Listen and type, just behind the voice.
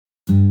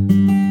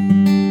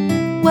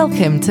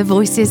Welcome to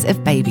Voices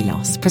of Baby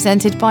Loss,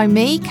 presented by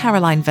me,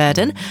 Caroline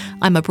Verdon.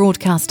 I'm a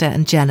broadcaster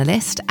and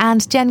journalist,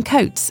 and Jen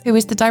Coates, who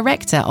is the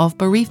Director of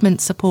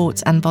Bereavement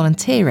Support and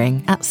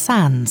Volunteering at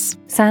SANS.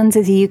 SANS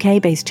is a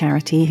UK-based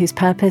charity whose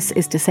purpose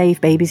is to save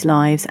babies'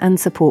 lives and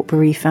support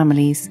bereaved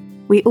families.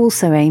 We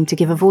also aim to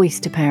give a voice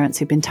to parents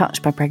who've been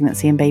touched by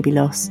pregnancy and baby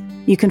loss.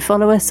 You can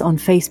follow us on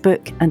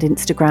Facebook and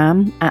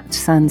Instagram at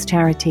SANS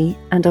Charity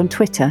and on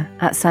Twitter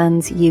at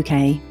SANS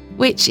UK.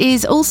 Which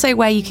is also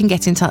where you can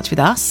get in touch with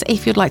us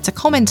if you'd like to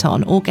comment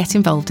on or get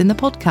involved in the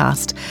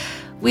podcast.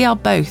 We are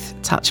both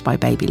touched by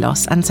baby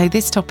loss, and so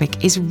this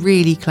topic is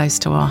really close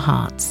to our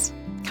hearts.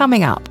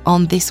 Coming up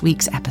on this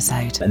week's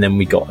episode. And then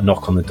we got a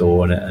knock on the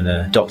door and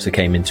a doctor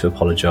came in to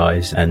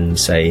apologise and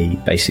say,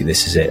 basically,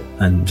 this is it.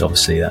 And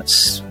obviously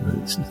that's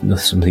not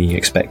something you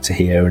expect to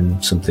hear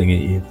and something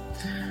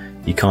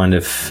that you kind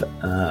of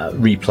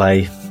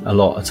replay a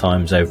lot of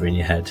times over in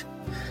your head.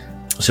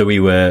 So we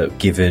were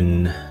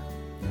given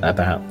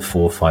about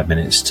 4 or 5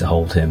 minutes to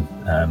hold him.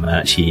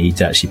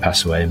 He'd actually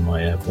passed away in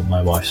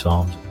my wife's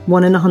arms.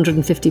 1 in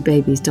 150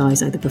 babies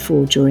dies either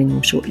before, during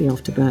or shortly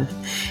after birth.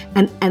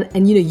 And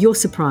you know, you're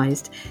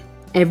surprised.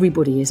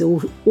 Everybody is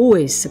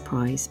always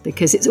surprised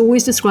because it's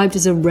always described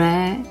as a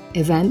rare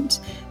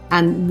event.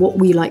 And what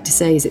we like to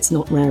say is it's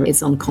not rare,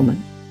 it's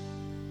uncommon.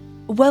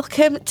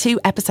 Welcome to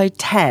episode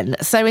 10.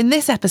 So in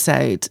this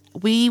episode,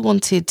 we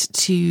wanted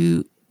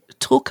to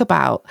talk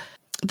about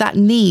that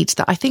need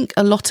that I think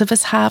a lot of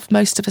us have,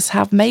 most of us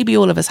have, maybe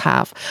all of us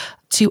have,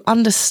 to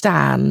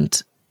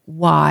understand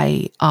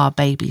why our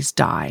babies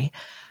die.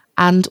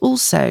 And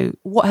also,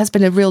 what has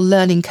been a real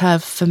learning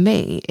curve for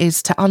me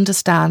is to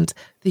understand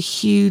the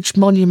huge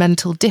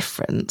monumental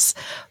difference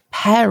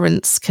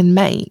parents can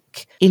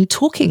make in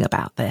talking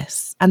about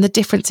this and the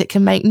difference it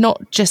can make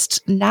not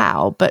just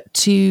now, but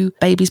to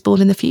babies born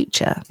in the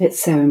future.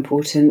 It's so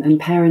important, and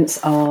parents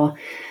are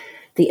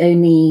the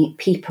only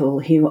people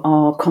who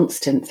are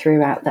constant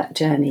throughout that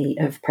journey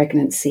of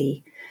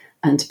pregnancy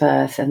and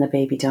birth and the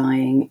baby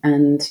dying.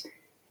 And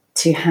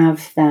to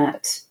have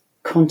that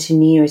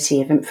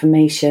continuity of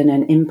information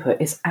and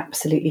input is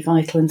absolutely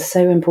vital and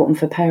so important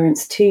for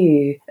parents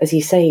too, as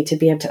you say, to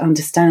be able to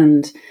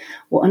understand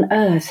what on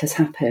earth has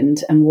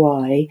happened and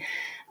why,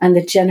 and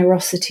the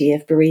generosity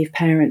of bereaved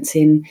parents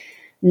in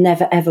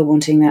never ever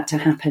wanting that to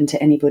happen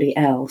to anybody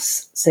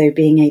else. So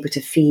being able to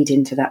feed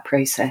into that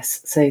process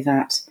so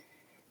that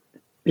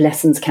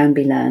lessons can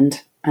be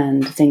learned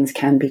and things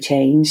can be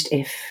changed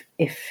if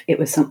it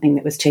was something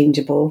that was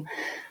changeable,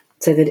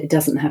 so that it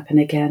doesn't happen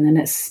again. And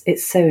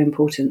it's so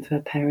important for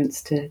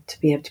parents to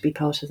be able to be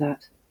part of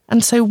that.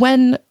 And so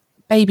when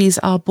babies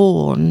are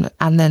born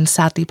and then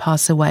sadly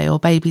pass away, or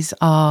babies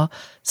are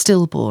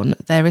stillborn,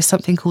 there is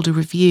something called a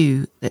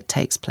review that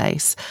takes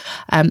place.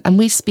 And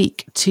we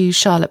speak to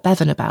Charlotte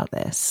Bevan about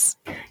this.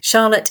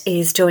 Charlotte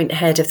is joint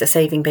head of the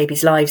Saving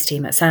Babies' Lives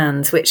team at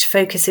SANS, which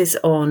focuses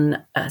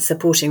on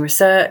supporting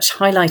research,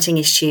 highlighting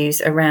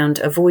issues around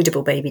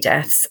avoidable baby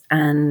deaths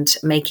and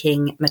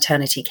making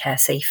maternity care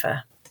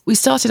safer. We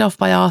started off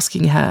by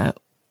asking her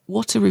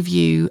what a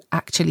review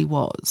actually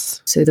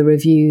was. So the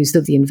reviews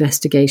of the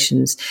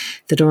investigations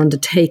that are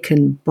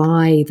undertaken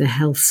by the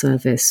health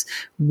service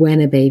when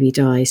a baby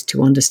dies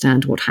to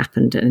understand what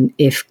happened and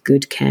if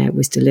good care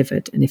was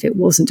delivered. And if it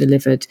wasn't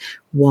delivered,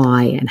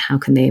 why and how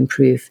can they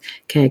improve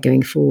care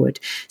going forward.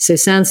 So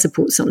SANS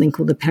supports something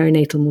called the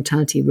Perinatal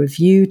Mortality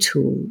Review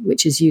Tool,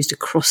 which is used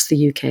across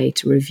the UK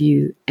to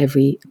review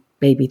every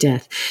baby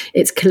death.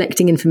 It's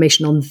collecting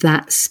information on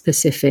that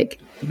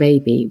specific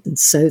baby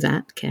so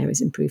that care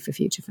is improved for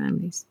future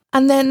families.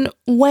 And then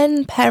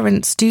when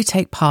parents do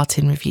take part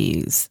in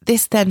reviews,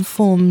 this then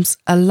forms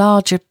a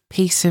larger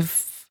piece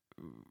of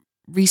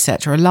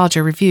research, or a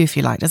larger review, if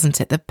you like,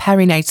 doesn't it? The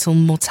Perinatal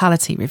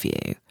Mortality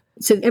Review.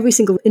 So every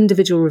single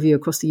individual review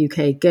across the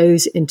UK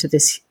goes into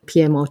this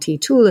PMRT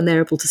tool, and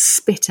they're able to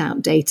spit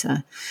out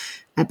data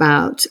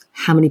about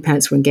how many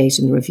parents were engaged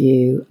in the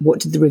review, what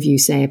did the review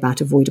say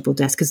about avoidable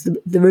deaths, because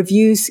the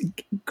reviews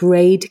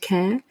grade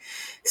care.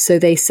 So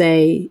they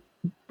say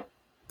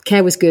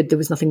care was good, there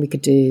was nothing we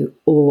could do,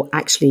 or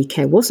actually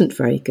care wasn't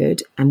very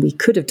good and we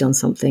could have done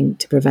something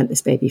to prevent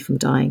this baby from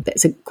dying.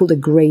 That's called a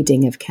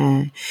grading of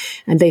care.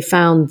 And they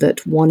found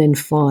that 1 in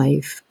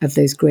 5 of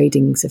those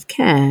gradings of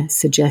care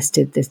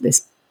suggested that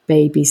this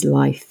baby's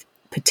life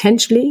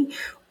potentially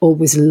or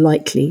was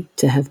likely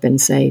to have been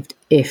saved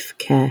if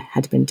care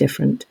had been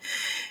different.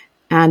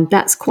 And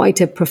that's quite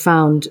a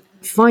profound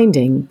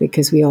finding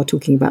because we are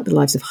talking about the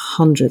lives of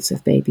hundreds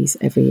of babies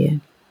every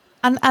year.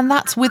 And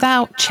that's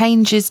without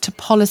changes to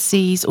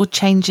policies or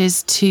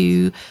changes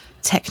to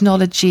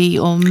technology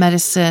or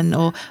medicine,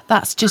 or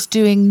that's just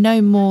doing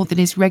no more than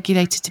is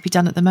regulated to be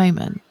done at the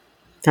moment?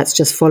 That's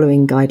just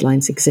following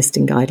guidelines,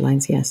 existing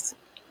guidelines, yes.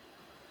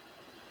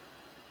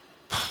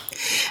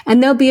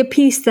 And there'll be a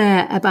piece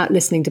there about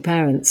listening to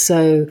parents.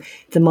 So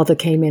the mother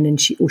came in and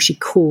she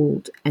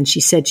called and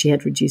she said she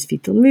had reduced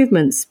fetal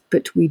movements,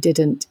 but we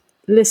didn't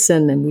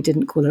listen and we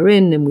didn't call her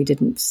in and we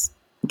didn't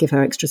give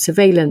her extra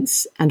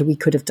surveillance, and we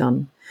could have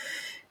done.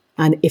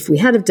 And if we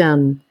had have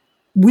done,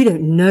 We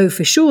don't know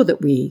for sure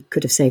that we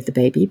could have saved the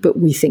baby, but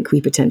we think we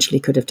potentially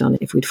could have done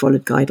it if we'd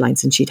followed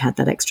guidelines and she'd had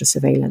that extra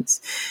surveillance.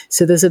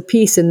 So there's a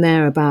piece in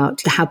there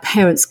about how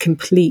parents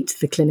complete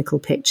the clinical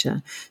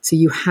picture. So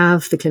you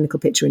have the clinical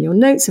picture in your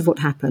notes of what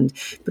happened,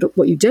 but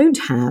what you don't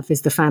have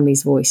is the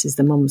family's voice, is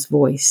the mum's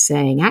voice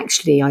saying,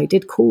 actually, I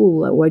did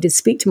call, or I did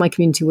speak to my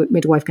community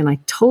midwife and I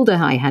told her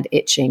I had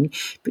itching,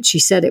 but she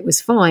said it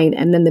was fine.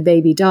 And then the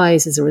baby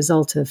dies as a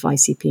result of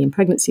ICP in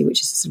pregnancy,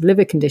 which is a sort of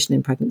liver condition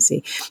in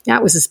pregnancy.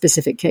 That was a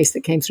specific case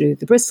that came through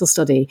the Bristol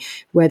study,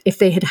 where if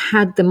they had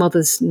had the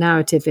mother's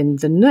narrative in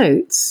the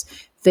notes,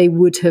 they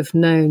would have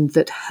known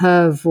that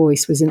her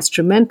voice was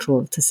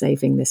instrumental to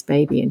saving this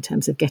baby in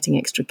terms of getting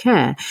extra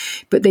care.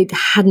 But they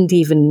hadn't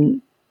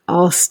even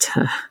asked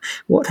her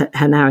what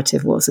her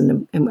narrative was.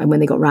 And when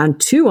they got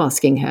round to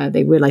asking her,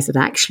 they realized that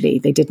actually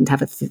they didn't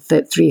have a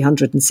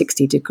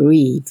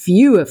 360-degree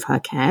view of her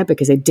care,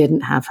 because they didn't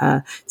have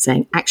her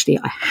saying, actually,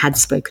 I had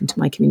spoken to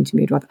my community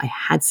midwife, I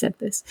had said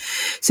this.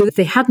 So if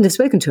they hadn't have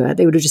spoken to her,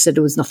 they would have just said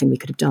there was nothing we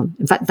could have done.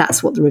 In fact,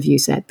 that's what the review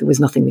said. There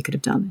was nothing we could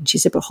have done. And she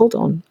said, but hold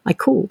on, I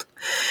called.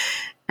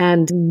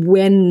 And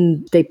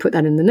when they put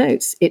that in the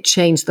notes, it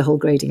changed the whole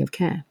grading of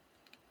care.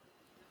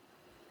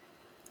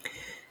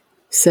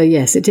 So,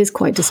 yes, it is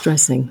quite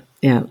distressing.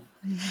 Yeah.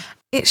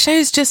 It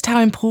shows just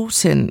how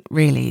important,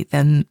 really,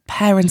 then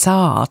parents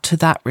are to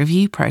that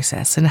review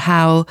process, and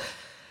how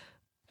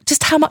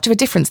much of a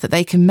difference that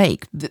they can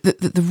make.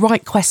 The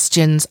right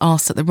questions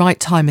asked at the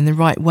right time in the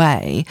right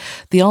way,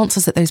 the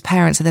answers that those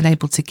parents are then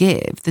able to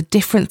give, the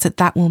difference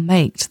that will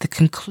make to the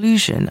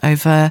conclusion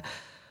over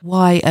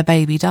why a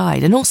baby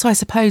died. And also, I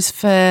suppose,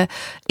 for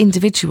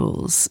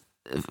individuals,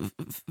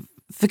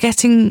 for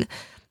getting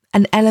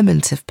an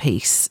element of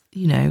peace,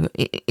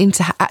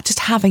 into just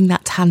having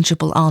that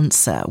tangible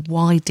answer.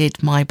 Why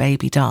did my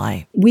baby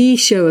die? We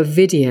show a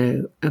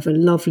video of a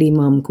lovely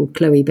mum called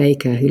Chloe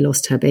Baker, who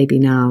lost her baby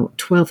now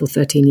 12 or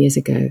 13 years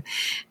ago.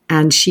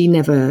 And she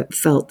never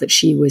felt that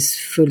she was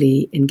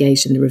fully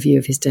engaged in the review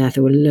of his death.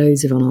 There were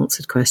loads of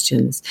unanswered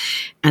questions.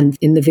 And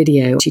in the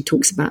video, she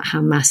talks about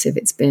how massive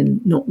it's been,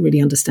 not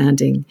really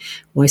understanding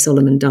why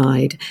Solomon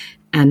died,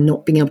 and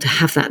not being able to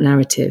have that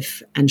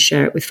narrative and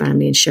share it with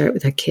family and share it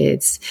with her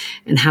kids,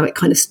 and how it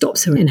kind of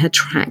stops her in her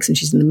tracks, and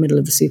she's in the middle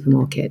of the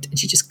supermarket and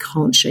she just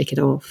can't shake it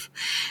off.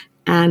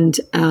 And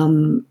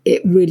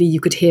it really,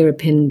 you could hear a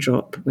pin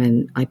drop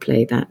when I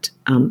play that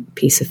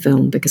piece of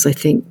film, because I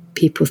think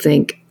people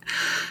think,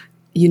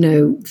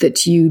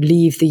 that you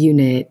leave the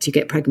unit, you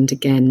get pregnant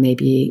again,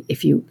 maybe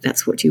if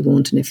that's what you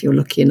want and if you're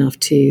lucky enough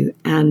to,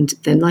 and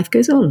then life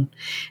goes on.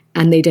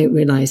 And they don't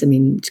realise,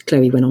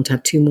 Chloe went on to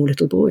have 2 more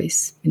little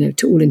boys.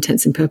 To all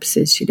intents and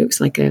purposes, she looks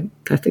like a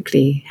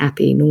perfectly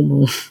happy,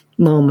 normal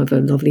mom of a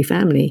lovely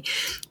family.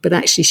 But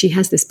actually, she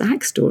has this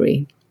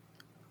backstory.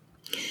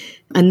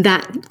 And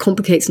that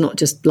complicates not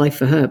just life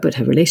for her, but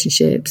her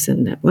relationships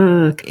and at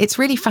work. It's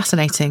really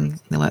fascinating,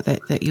 the work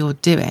that you're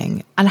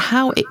doing, and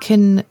how it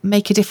can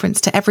make a difference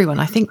to everyone.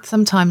 I think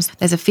sometimes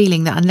there's a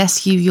feeling that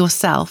unless you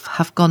yourself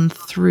have gone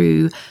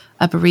through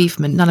a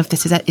bereavement, none of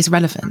this is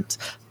relevant.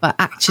 But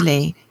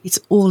actually, it's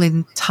all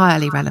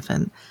entirely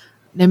relevant.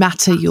 No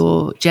matter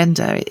your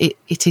gender,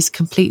 it is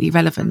completely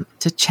relevant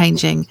to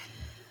changing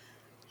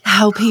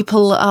how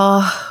people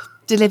are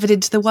delivered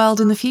into the world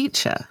in the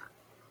future.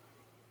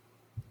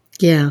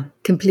 Yeah,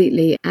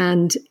 completely.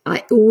 And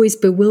it always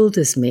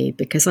bewilders me,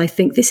 because I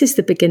think this is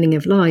the beginning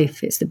of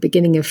life. It's the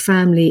beginning of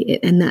family,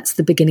 and that's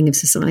the beginning of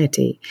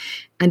society.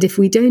 And if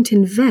we don't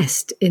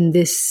invest in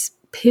this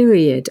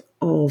period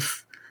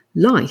of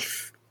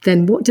life,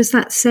 then what does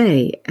that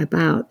say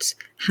about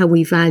how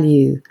we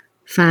value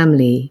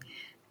family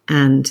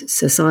and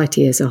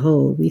society as a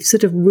whole? We've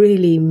sort of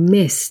really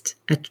missed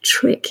a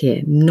trick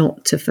here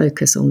not to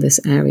focus on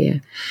this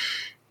area.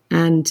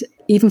 And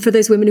even for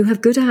those women who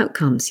have good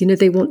outcomes,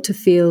 they want to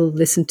feel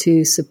listened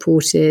to,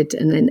 supported,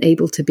 and then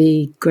able to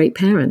be great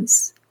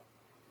parents.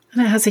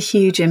 And it has a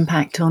huge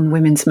impact on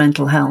women's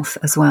mental health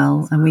as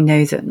well. And we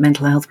know that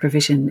mental health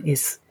provision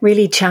is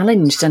really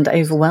challenged and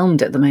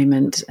overwhelmed at the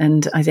moment.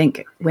 And I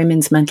think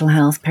women's mental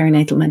health,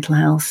 perinatal mental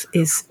health,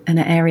 is an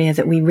area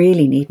that we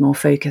really need more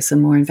focus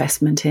and more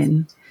investment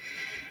in.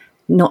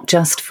 Not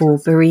just for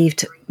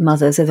bereaved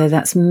mothers, although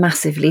that's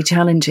massively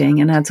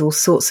challenging and adds all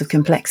sorts of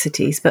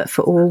complexities, but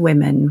for all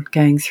women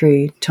going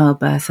through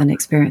childbirth and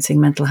experiencing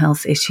mental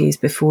health issues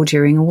before,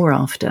 during, or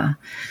after.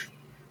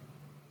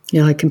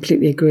 Yeah, I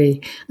completely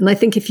agree. And I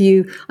think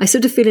I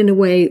sort of feel in a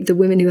way the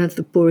women who have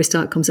the poorest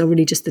outcomes are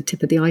really just the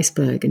tip of the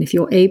iceberg. And if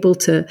you're able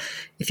to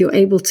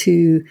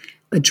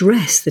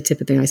address the tip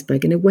of the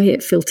iceberg, in a way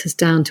it filters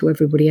down to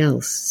everybody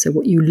else. So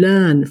what you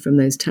learn from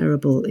those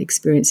terrible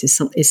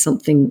experiences is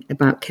something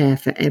about care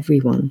for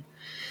everyone.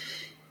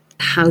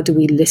 How do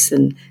we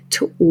listen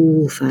to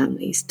all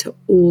families, to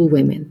all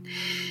women?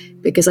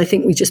 Because I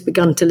think we've just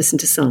begun to listen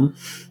to some.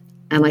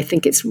 And I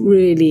think it's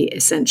really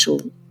essential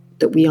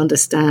that we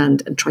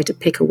understand and try to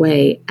pick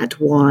away at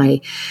why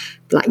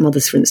Black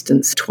mothers, for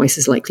instance, twice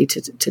as likely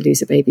to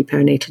lose a baby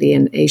perinatally,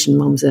 and Asian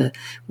mums are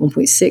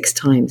 1.6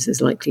 times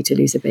as likely to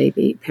lose a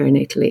baby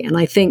perinatally. And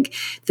I think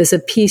there's a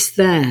piece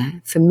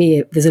there for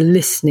me, there's a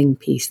listening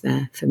piece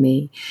there for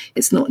me.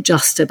 It's not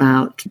just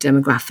about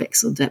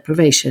demographics or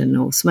deprivation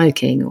or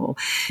smoking or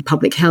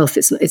public health.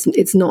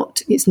 It's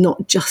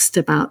not just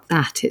about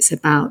that. It's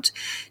about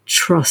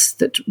trust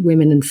that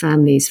women and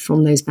families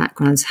from those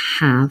backgrounds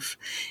have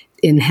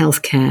in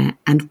healthcare,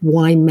 and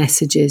why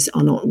messages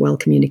are not well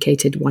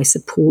communicated, why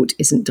support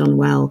isn't done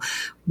well,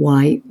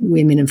 why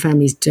women and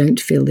families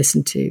don't feel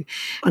listened to.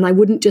 And I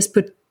wouldn't just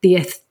put the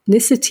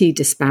ethnicity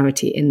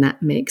disparity in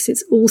that mix.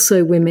 It's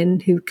also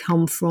women who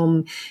come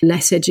from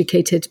less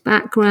educated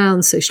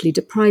backgrounds, socially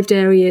deprived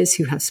areas,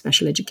 who have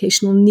special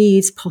educational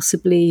needs,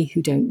 possibly,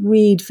 who don't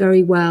read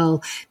very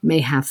well, may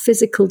have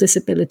physical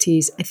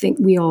disabilities. I think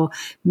we are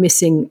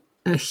missing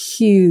a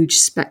huge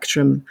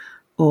spectrum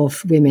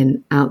of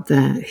women out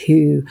there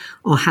who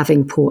are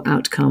having poor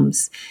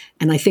outcomes.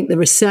 And I think the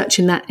research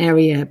in that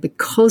area,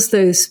 because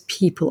those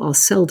people are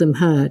seldom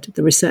heard,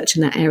 the research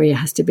in that area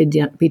has to be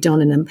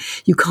done in them.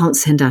 You can't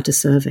send out a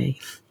survey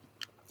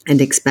and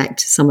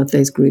expect some of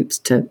those groups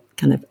to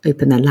kind of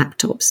open their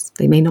laptops.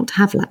 They may not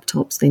have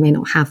laptops, they may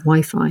not have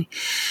Wi-Fi,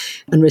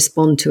 and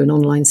respond to an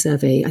online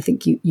survey. I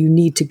think you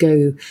need to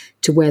go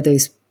to where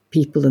those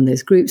people and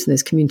those groups and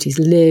those communities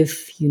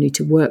live. You need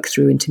to work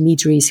through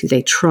intermediaries who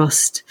they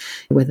trust,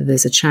 whether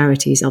those are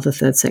charities, other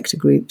third sector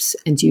groups,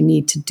 and you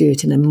need to do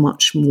it in a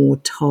much more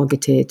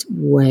targeted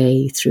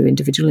way through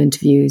individual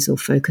interviews or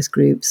focus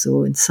groups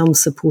or in some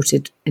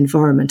supported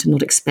environment, and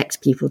not expect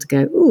people to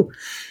go, oh,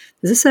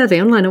 there's a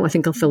survey online, oh, I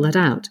think I'll fill that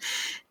out,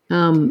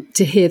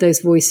 to hear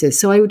those voices.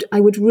 So I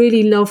would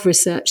really love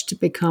research to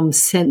become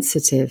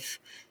sensitive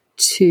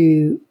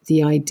to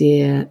the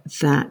idea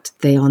that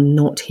they are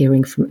not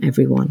hearing from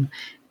everyone,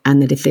 and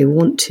that if they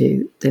want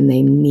to, then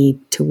they need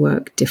to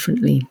work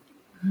differently.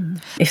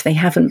 If they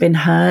haven't been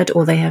heard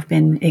or they have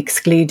been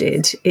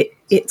excluded,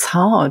 it's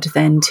hard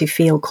then to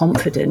feel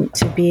confident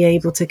to be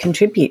able to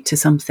contribute to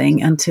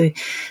something, and to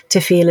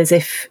feel as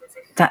if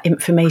that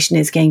information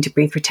is going to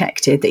be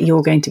protected, that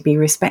you're going to be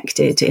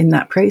respected in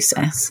that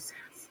process.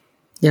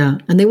 Yeah,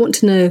 and they want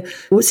to know,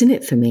 what's in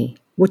it for me?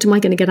 What am I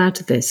going to get out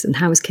of this? And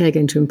how is care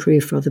going to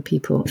improve for other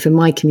people, for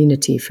my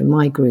community, for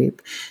my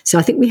group? So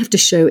I think we have to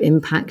show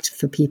impact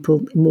for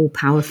people more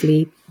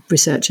powerfully.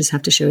 Researchers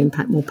have to show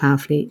impact more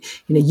powerfully.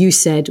 You know, you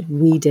said,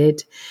 we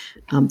did,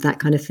 that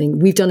kind of thing.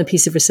 We've done a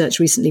piece of research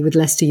recently with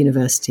Leicester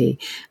University,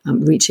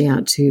 reaching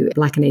out to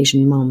Black and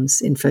Asian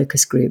mums in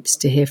focus groups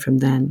to hear from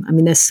them. I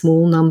mean, they're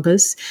small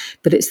numbers,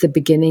 but it's the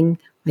beginning,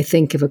 I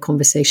think, of a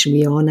conversation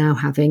we are now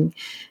having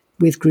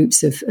with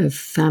groups of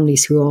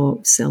families who are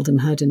seldom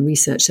heard in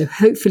research. So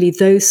hopefully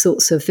those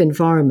sorts of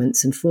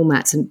environments and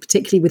formats, and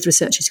particularly with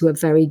researchers who are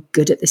very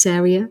good at this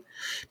area,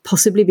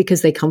 possibly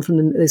because they come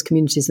from those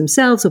communities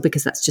themselves or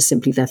because that's just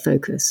simply their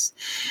focus,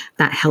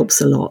 that helps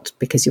a lot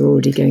because you're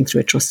already going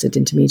through a trusted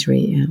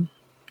intermediary. Yeah.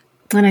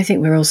 And I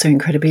think we're also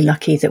incredibly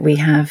lucky that we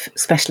have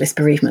specialist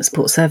bereavement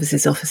support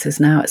services officers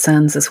now at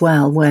SANS as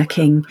well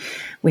working.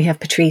 We have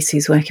Patrice,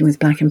 who's working with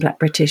Black and Black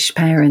British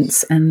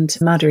parents, and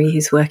Madhuri,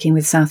 who's working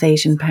with South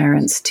Asian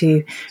parents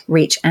to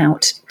reach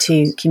out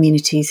to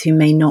communities who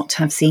may not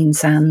have seen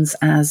SANS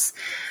as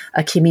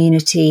a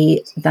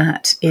community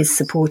that is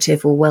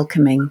supportive or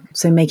welcoming.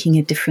 So making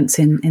a difference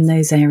in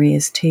those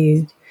areas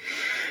too.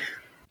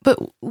 But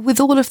with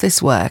all of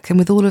this work and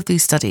with all of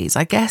these studies,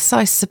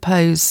 I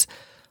suppose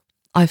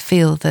I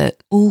feel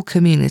that all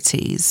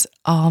communities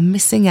are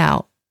missing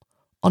out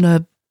on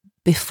a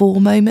before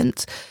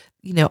moment.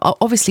 You know,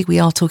 obviously we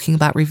are talking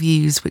about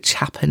reviews which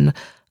happen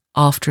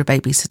after a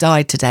baby's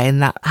died today, and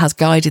that has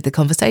guided the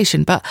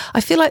conversation. But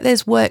I feel like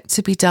there's work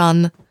to be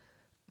done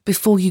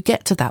before you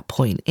get to that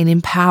point in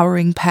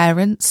empowering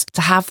parents to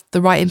have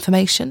the right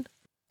information.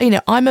 You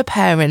know, I'm a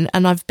parent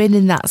and I've been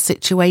in that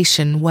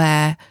situation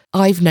where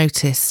I've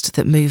noticed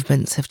that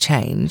movements have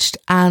changed,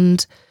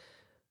 and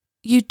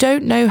you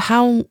don't know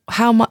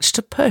how much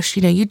to push.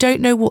 You know, you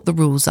don't know what the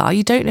rules are.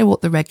 You don't know what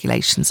the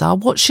regulations are.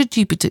 What should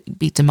you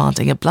be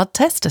demanding? A blood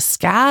test, a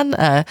scan,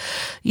 a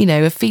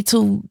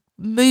fetal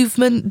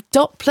movement,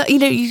 Doppler? You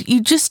know, you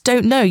just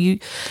don't know.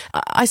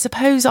 I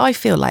suppose I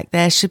feel like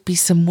there should be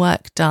some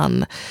work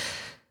done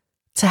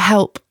to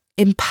help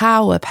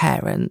empower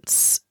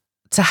parents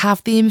to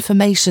have the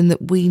information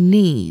that we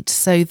need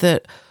so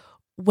that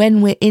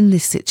when we're in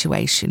this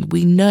situation,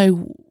 we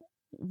know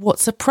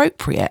what's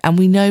appropriate, and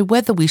we know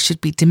whether we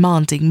should be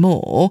demanding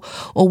more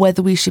or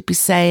whether we should be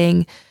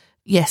saying,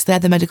 yes, they're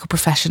the medical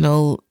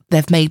professional,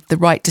 they've made the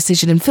right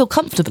decision, and feel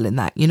comfortable in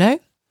that, you know?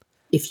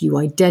 If you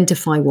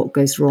identify what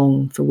goes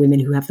wrong for women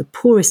who have the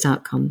poorest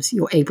outcomes,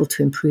 you're able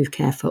to improve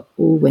care for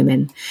all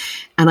women.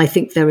 And I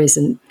think there is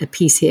a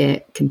piece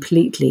here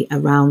completely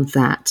around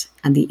that,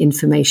 and the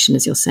information,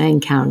 as you're saying,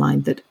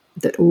 Caroline, that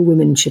that all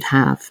women should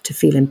have to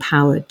feel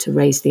empowered to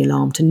raise the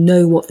alarm, to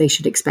know what they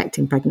should expect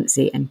in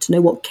pregnancy and to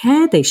know what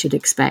care they should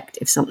expect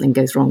if something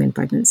goes wrong in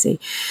pregnancy.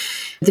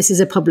 This is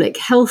a public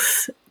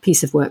health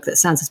piece of work that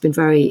SANS has been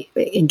very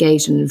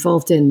engaged and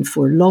involved in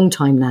for a long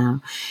time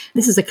now.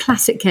 This is a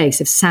classic case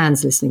of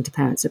SANS listening to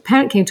parents. A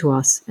parent came to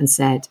us and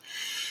said,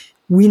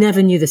 we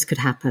never knew this could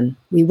happen.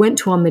 We went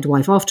to our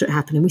midwife after it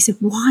happened and we said,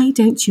 why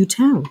don't you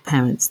tell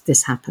parents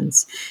this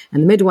happens?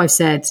 And the midwife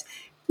said,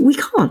 we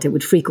can't. It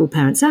would freak all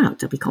parents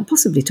out. We can't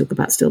possibly talk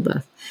about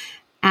stillbirth.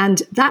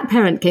 And that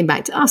parent came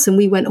back to us and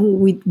we went,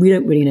 we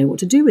don't really know what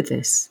to do with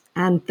this.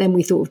 And then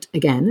we thought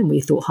again, and we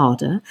thought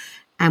harder.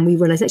 And we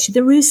realized actually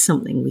there is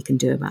something we can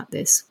do about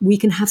this. We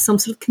can have some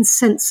sort of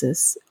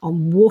consensus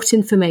on what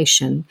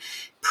information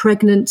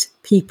pregnant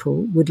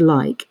people would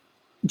like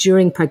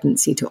during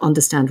pregnancy to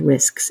understand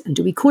risks. And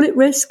do we call it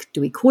risk? Do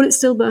we call it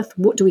stillbirth?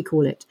 What do we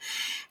call it?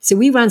 So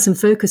we ran some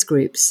focus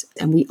groups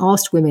and we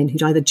asked women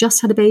who'd either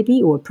just had a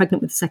baby or were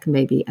pregnant with a second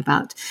baby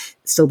about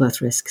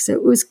stillbirth risk. So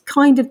it was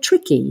kind of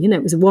tricky,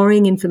 it was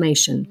worrying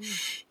information.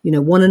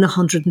 1 in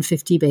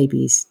 150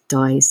 babies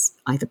dies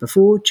either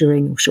before,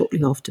 during or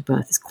shortly after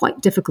birth. It's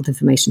quite difficult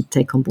information to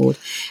take on board.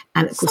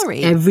 And of course,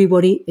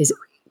 everybody is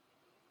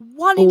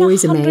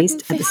always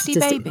amazed at the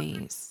statistic.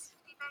 Babies.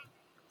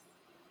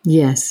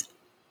 Yes.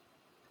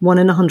 1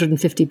 in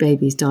 150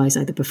 babies dies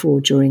either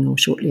before, during, or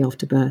shortly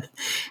after birth.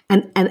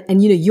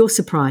 And you're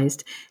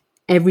surprised.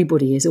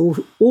 Everybody is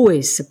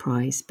always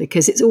surprised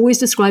because it's always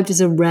described as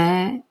a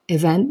rare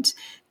event.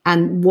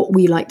 And what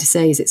we like to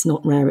say is it's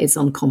not rare, it's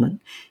uncommon.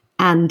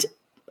 And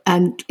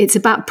it's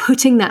about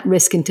putting that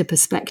risk into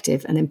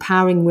perspective and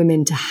empowering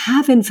women to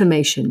have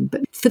information,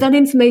 but for that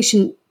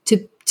information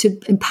to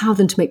empower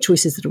them to make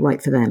choices that are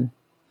right for them.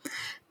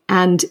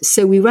 And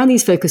so we ran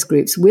these focus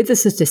groups with the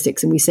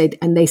statistics and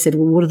they said,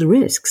 well, what are the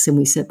risks? And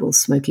we said, well,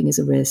 smoking is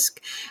a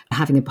risk.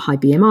 Having a high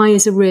BMI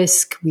is a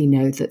risk. We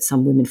know that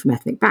some women from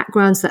ethnic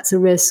backgrounds, that's a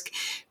risk.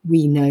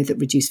 We know that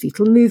reduced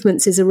fetal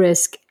movements is a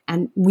risk.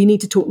 And we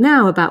need to talk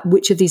now about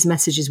which of these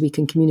messages we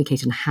can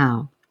communicate and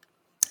how.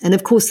 And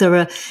of course, there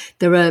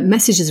are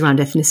messages around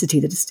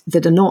ethnicity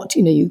that are not,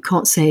 you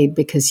can't say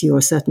because you're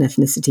a certain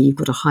ethnicity, you've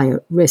got a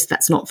higher risk.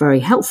 That's not very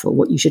helpful.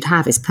 What you should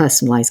have is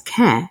personalized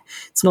care.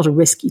 It's not a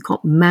risk. You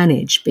can't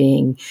manage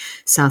being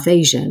South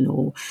Asian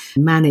or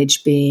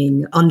manage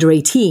being under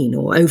 18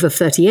 or over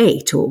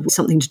 38 or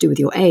something to do with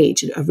your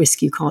age, a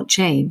risk you can't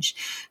change.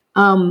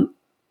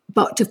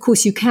 But of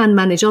course, you can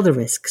manage other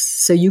risks.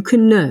 So you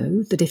can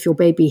know that if your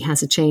baby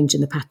has a change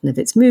in the pattern of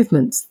its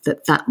movements,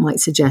 that might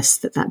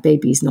suggest that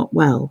baby is not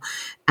well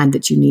and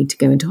that you need to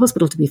go into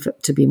hospital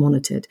to be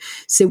monitored.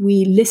 So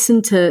we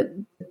listened to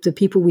the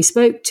people we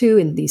spoke to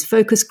in these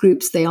focus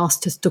groups. They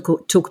asked us to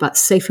talk about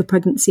safer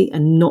pregnancy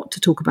and not to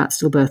talk about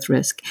stillbirth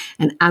risk.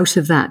 And out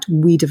of that,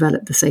 we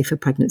developed the Safer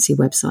Pregnancy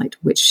website,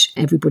 which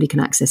everybody can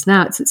access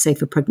now. It's at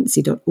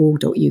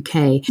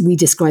saferpregnancy.org.uk. We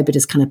describe it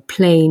as kind of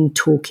plain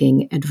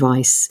talking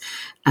advice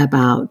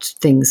about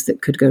things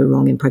that could go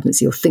wrong in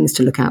pregnancy or things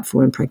to look out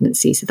for in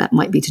pregnancy. So that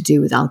might be to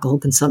do with alcohol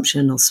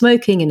consumption or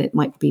smoking, and it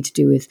might be to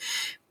do with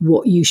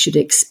what you should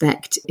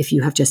expect if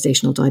you have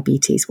gestational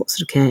diabetes, what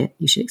sort of care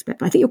you should expect.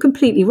 But I think you're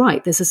completely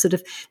right. There's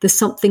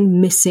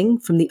something missing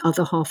from the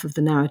other half of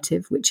the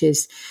narrative, which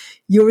is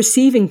you're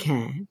receiving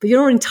care, but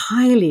you're not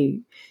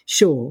entirely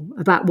sure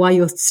about why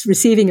you're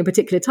receiving a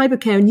particular type of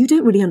care, and you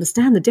don't really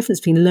understand the difference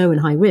between low and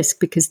high risk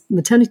because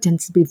maternity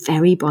tends to be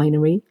very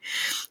binary.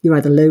 You're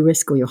either low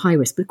risk or you're high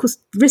risk, but of course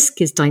risk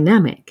is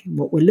dynamic.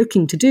 What we're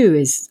looking to do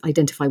is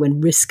identify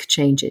when risk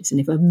changes, and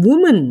if a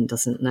woman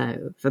doesn't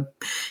know, if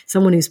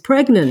someone who's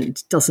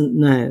pregnant doesn't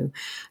know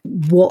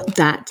what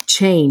that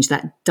change,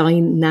 that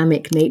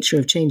dynamic nature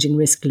of changing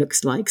risk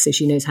looks like, so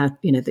she knows how,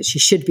 that she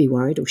should be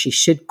worried or she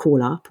should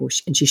call up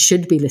and she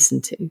should be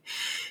listened to,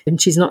 and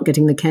she's not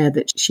getting the care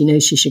that she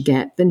knows she should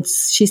get, then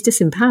she's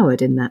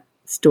disempowered in that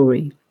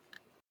story.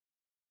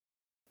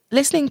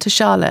 Listening to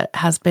Charlotte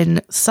has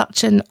been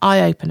such an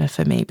eye-opener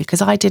for me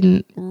because I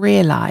didn't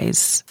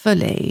realise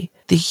fully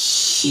the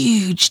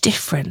huge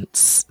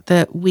difference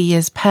that we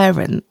as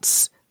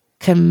parents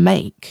can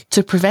make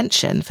to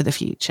prevention for the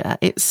future.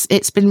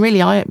 It's been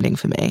really eye-opening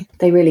for me.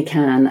 They really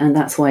can, and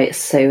that's why it's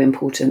so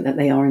important that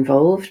they are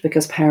involved,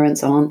 because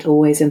parents aren't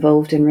always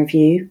involved in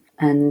review,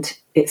 and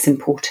it's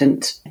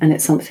important, and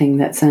it's something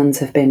that SANS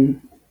have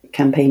been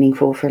campaigning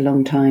for a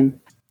long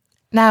time.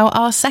 Now,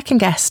 our second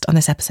guest on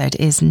this episode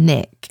is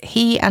Nick.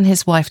 He and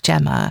his wife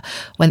Gemma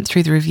went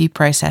through the review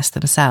process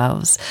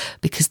themselves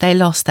because they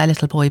lost their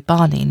little boy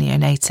Barney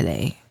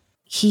neonatally.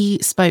 He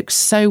spoke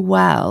so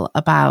well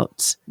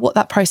about what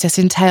that process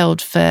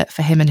entailed for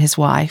him and his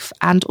wife,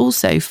 and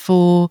also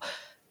for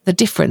the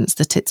difference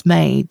that it's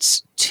made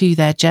to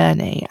their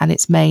journey, and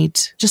it's made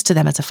just to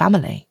them as a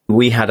family.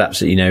 We had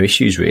absolutely no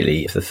issues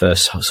really for the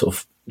first sort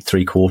of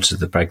 3/4 of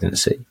the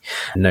pregnancy.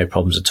 No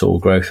problems at all.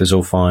 Growth was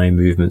all fine,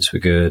 movements were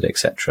good,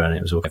 etc. And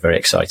it was all very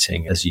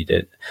exciting, as you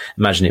did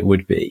imagine it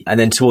would be. And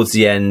then towards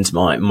the end,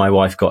 my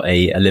wife got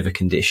a liver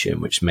condition,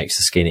 which makes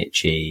the skin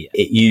itchy.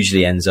 It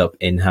usually ends up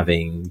in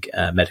having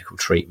medical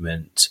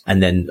treatment,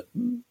 and then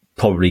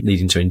probably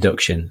leading to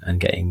induction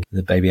and getting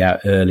the baby out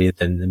earlier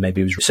than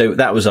maybe it was. So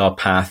that was our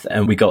path.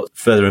 And we got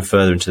further and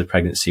further into the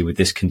pregnancy with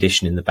this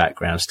condition in the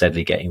background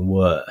steadily getting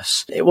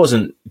worse. It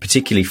wasn't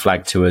particularly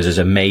flagged to us as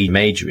a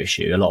major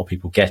issue. A lot of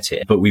people get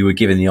it, but we were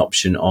given the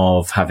option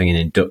of having an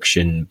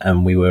induction,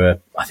 and we were,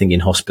 I think,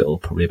 in hospital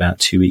probably about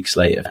 2 weeks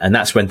later. And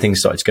that's when things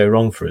started to go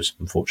wrong for us,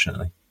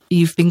 unfortunately.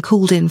 You've been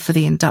called in for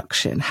the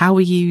induction. How were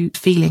you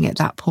feeling at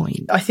that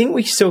point? I think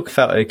we still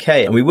felt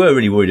okay. And we were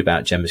really worried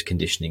about Gemma's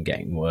conditioning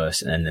getting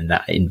worse and then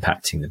that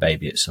impacting the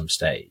baby at some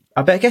stage.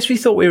 I guess we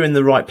thought we were in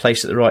the right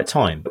place at the right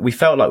time, but we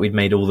felt like we'd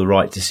made all the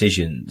right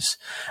decisions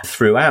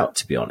throughout,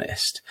 to be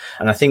honest.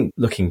 And I think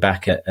looking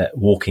back at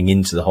walking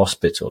into the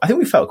hospital, I think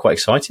we felt quite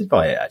excited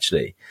by it,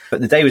 actually.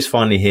 But the day was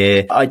finally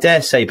here. I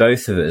dare say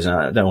both of us, and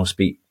I don't want to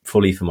speak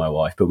fully for my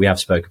wife, but we have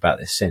spoke about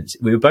this since.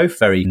 We were both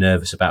very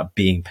nervous about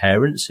being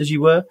parents, as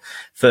you were.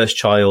 First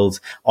child,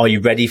 are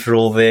you ready for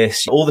all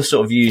this? All the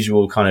sort of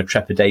usual kind of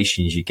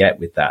trepidations you get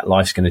with that.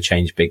 Life's going to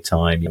change big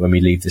time. When we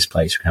leave this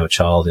place, we can have a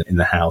child in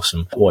the house,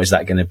 and what is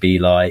that going to be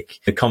like?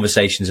 The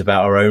conversations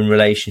about our own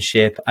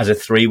relationship. As a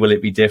three, will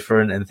it be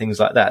different? And things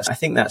like that. I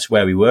think that's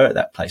where we were at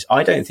that place.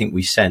 I don't think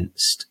we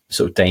sensed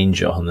sort of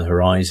danger on the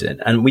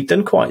horizon. And we'd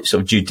done quite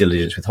sort of due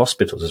diligence with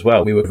hospitals as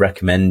well. We were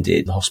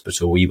recommended the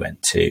hospital we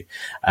went to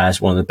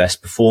as one of the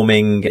best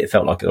performing. It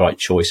felt like the right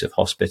choice of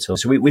hospital.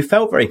 So we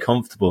felt very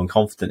comfortable and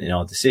confident in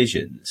our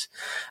decisions.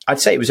 I'd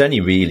say it was only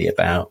really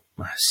about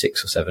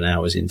 6 or 7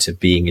 hours into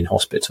being in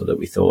hospital that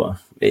we thought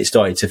it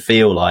started to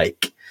feel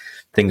like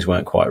things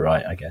weren't quite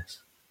right, I guess.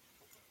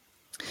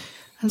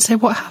 And so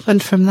what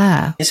happened from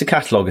there? It's a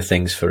catalogue of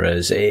things for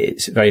us.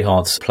 It's very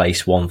hard to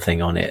place one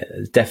thing on it.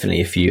 There's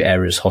definitely a few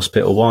errors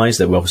hospital-wise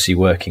that we're obviously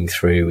working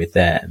through with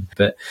them.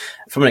 But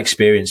from an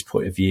experience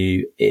point of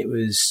view, it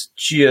was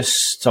just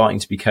starting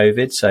to be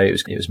COVID. So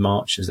it was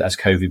March as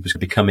COVID was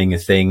becoming a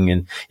thing,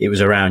 and it was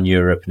around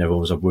Europe and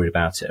everyone was worried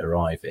about it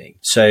arriving.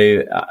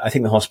 So I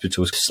think the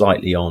hospital was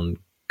slightly on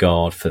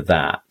guard for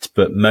that,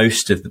 but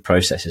most of the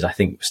processes I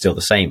think were still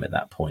the same at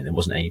that point. There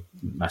wasn't any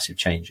massive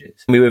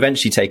changes. We were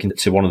eventually taken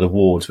to one of the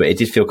wards where it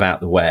did feel out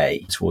the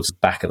way towards the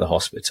back of the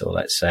hospital,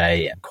 let's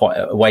say, quite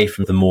away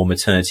from the more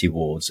maternity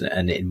wards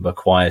and in a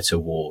quieter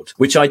ward,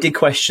 which I did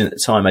question at the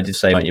time. I did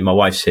say, my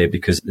wife's here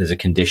because there's a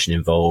condition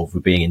involved.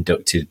 We're being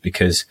inducted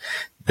because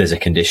there's a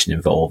condition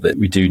involved that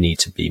we do need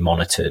to be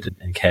monitored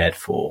and cared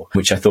for,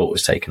 which I thought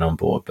was taken on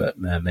board, but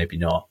maybe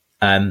not.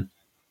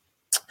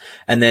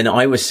 And then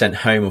I was sent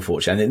home,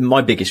 unfortunately. And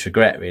my biggest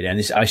regret, really,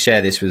 and I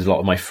share this with a lot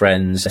of my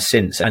friends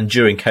since, and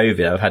during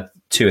COVID, I've had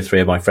 2 or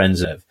 3 of my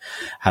friends that have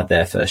had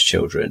their first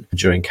children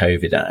during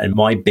COVID. And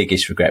my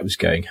biggest regret was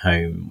going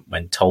home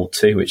when told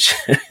to, which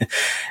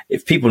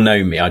if people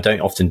know me, I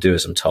don't often do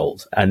as I'm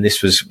told. And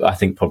this was, I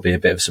think, probably a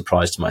bit of a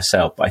surprise to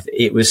myself. But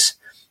it was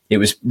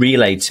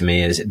relayed to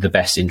me as the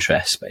best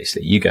interest,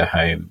 basically. You go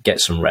home, get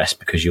some rest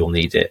because you'll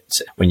need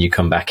it when you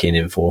come back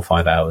in 4 or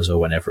 5 hours or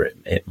whenever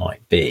it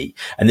might be.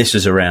 And this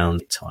was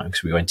around time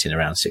because we went in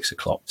around 6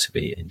 o'clock to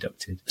be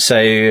inducted. So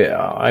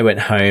I went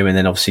home and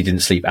then obviously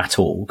didn't sleep at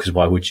all because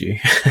why would you?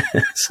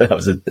 So that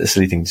was a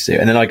silly thing to do.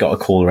 And then I got a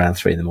call around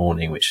 3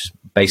 a.m, which was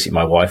basically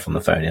my wife on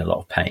the phone in a lot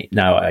of pain.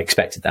 Now, I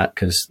expected that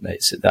because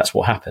that's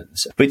what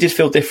happens. But it did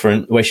feel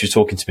different. The way she was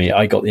talking to me,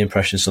 I got the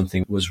impression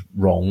something was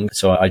wrong.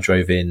 So I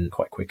drove in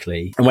quite quickly.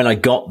 And when I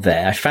got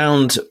there, I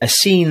found a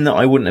scene that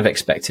I wouldn't have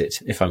expected,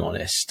 if I'm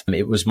honest.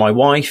 It was my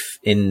wife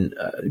in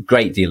a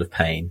great deal of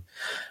pain.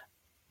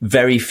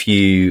 Very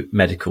few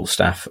medical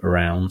staff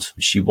around.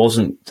 She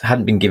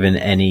hadn't been given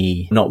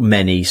not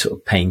many sort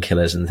of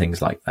painkillers and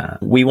things like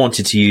that. We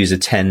wanted to use a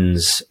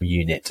TENS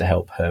unit to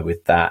help her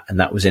with that. And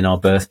that was in our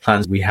birth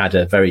plans. We had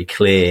a very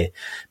clear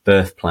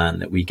birth plan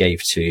that we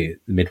gave to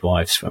the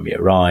midwives when we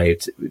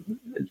arrived.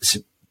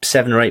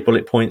 7 or 8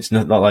 bullet points,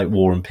 not like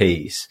War and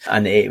Peace.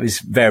 And it was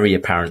very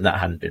apparent that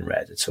hadn't been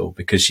read at all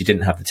because she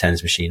didn't have the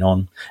TENS machine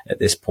on at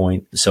this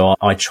point. So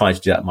I tried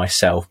to do that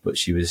myself, but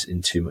she was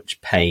in too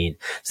much pain.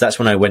 So that's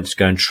when I went to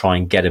go and try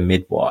and get a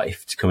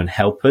midwife to come and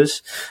help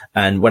us.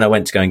 And when I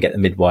went to go and get the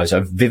midwives,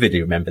 I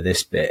vividly remember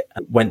this bit.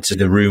 I went to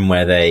the room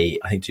where they,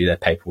 I think, do their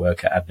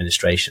paperwork at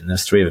administration.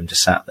 There's 3 of them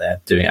just sat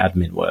there doing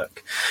admin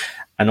work.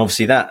 And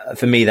obviously that,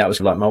 for me, that was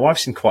like, my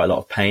wife's in quite a lot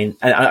of pain.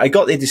 And I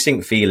got the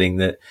distinct feeling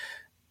that,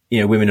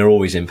 women are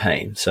always in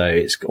pain. So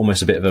it's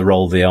almost a bit of a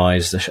roll of the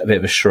eyes, a bit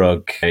of a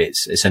shrug.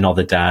 It's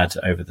another dad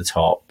over the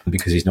top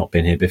because he's not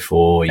been here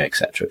before, et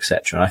cetera, et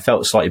cetera. And I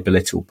felt slightly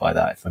belittled by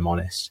that, if I'm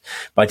honest.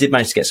 But I did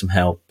manage to get some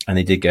help and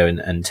they did go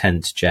and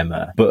tend to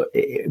Gemma. But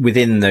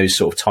within those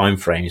sort of time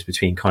frames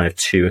between kind of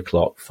 2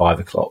 o'clock, 5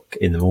 o'clock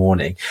in the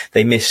morning,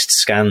 they missed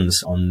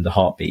scans on the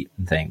heartbeat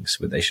and things,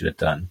 what they should have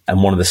done.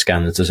 And one of the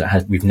scans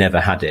we've never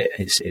had it.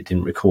 It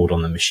didn't record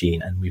on the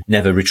machine and we've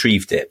never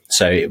retrieved it.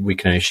 So we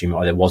can only assume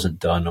either wasn't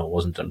done or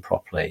wasn't done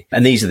properly.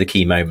 And these are the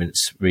key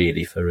moments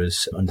really for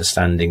us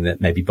understanding that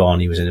maybe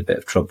Barney was in a bit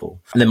of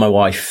trouble. And then my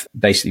wife,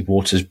 basically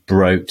waters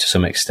broke to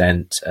some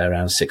extent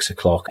around 6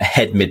 o'clock. A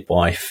head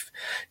midwife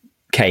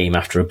came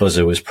after a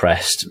buzzer was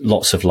pressed,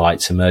 lots of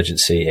lights,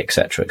 emergency,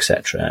 etc.,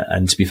 etc.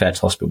 And to be fair to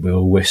hospital, we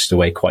were whisked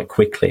away quite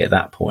quickly at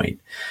that point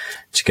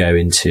to go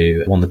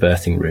into one of the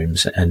birthing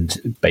rooms,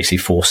 and basically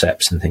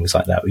forceps and things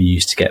like that were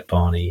used to get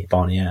Barney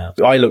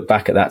out. I look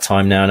back at that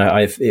time now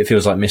and it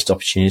feels like missed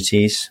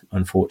opportunities,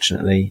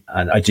 unfortunately.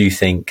 And I do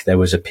think there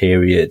was a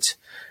period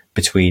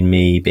between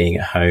me being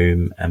at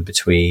home and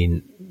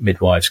between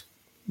midwives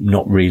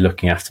not really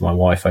looking after my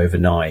wife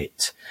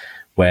overnight,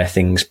 where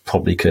things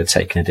probably could have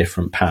taken a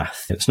different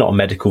path. It's not a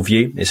medical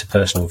view, it's a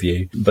personal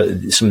view, but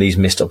some of these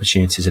missed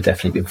opportunities have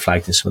definitely been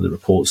flagged in some of the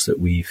reports that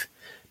we've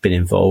been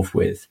involved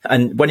with.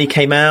 And when he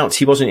came out,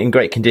 he wasn't in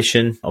great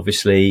condition,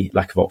 obviously,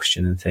 lack of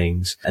oxygen and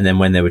things. And then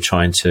when they were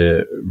trying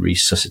to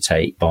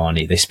resuscitate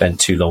Barney, they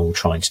spent too long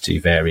trying to do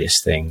various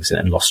things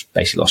and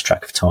basically lost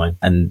track of time.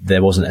 And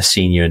there wasn't a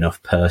senior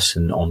enough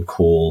person on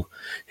call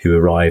who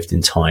arrived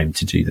in time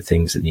to do the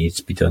things that needed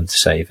to be done to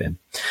save him.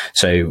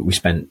 So we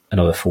spent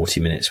another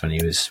 40 minutes when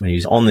he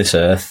was on this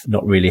earth,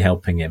 not really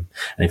helping him.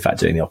 And in fact,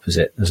 doing the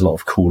opposite. There's a lot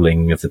of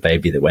cooling of the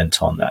baby that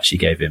went on that actually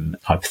gave him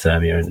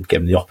hypothermia and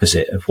gave him the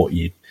opposite of what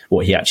he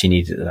actually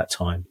needed at that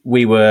time.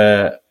 We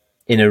were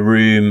in a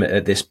room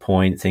at this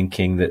point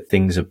thinking that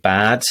things are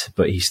bad,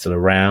 but he's still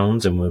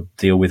around and we'll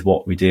deal with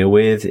what we deal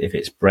with. If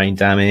it's brain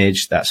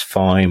damage, that's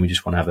fine. We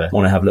just want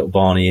to have little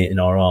Barney in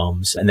our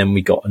arms. And then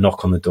we got a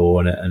knock on the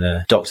door and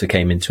a doctor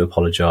came in to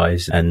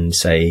apologise and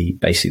say,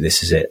 basically,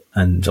 this is it.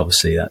 And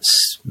obviously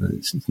that's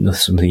not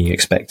something you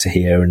expect to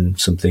hear and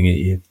something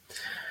that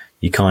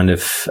you kind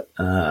of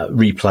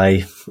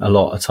replay a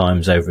lot of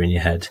times over in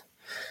your head.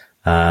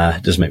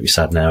 It does make me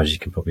sad now, as you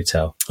can probably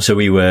tell. So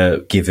we were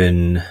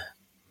given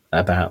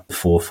about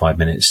 4 or 5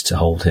 minutes to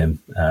hold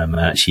him.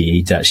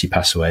 He'd actually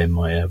passed away in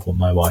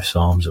my wife's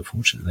arms,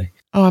 unfortunately.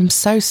 Oh, I'm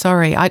so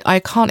sorry. I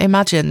can't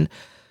imagine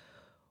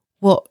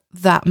what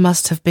that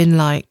must have been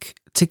like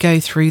to go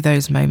through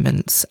those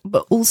moments.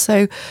 But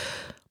also,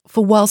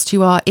 for whilst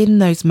you are in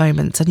those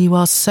moments and you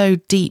are so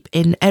deep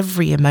in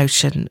every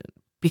emotion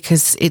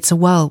because it's a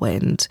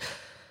whirlwind,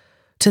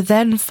 to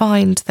then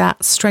find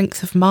that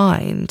strength of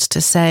mind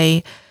to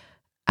say,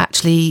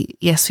 actually,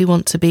 yes, we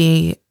want to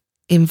be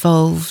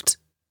involved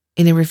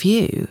in a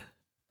review.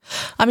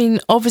 I mean,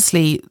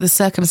 obviously, the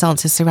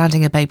circumstances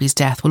surrounding a baby's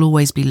death will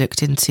always be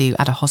looked into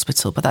at a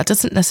hospital, but that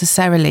doesn't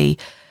necessarily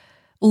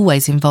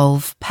always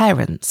involve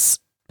parents.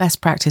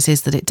 Best practice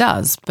is that it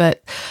does,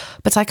 but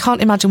I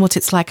can't imagine what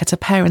it's like as a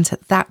parent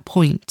at that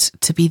point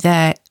to be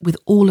there with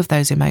all of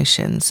those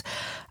emotions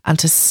and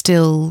to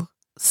still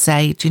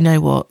say, do you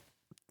know what?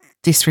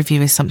 This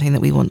review is something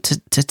that we want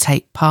to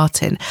take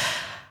part in.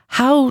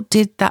 How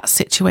did that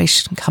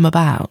situation come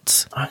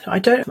about? I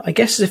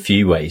guess there's a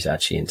few ways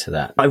actually into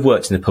that. I've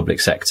worked in the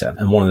public sector,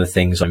 and one of the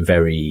things I'm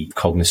very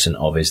cognizant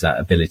of is that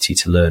ability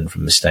to learn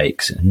from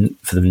mistakes and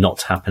for them not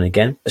to happen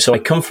again. So I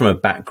come from a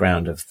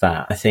background of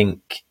that. I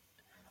think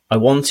I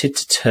wanted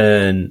to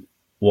turn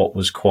what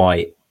was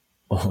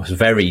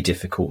very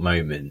difficult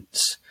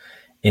moments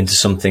into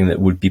something that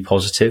would be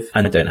positive.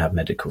 And I don't have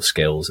medical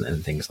skills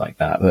and things like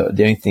that. But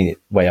the only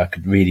way I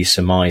could really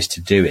surmise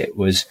to do it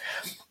was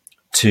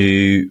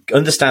to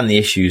understand the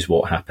issues,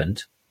 what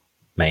happened,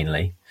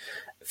 mainly,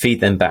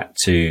 feed them back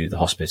to the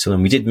hospital.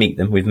 And we did meet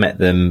them. We've met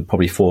them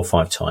probably 4 or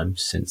 5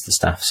 times since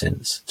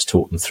to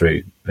talk them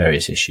through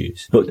various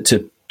issues. But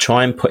to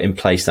try and put in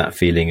place that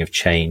feeling of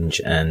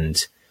change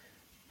and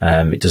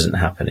it doesn't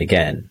happen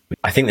again.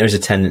 I think there is a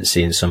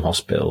tendency in some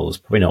hospitals,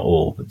 probably not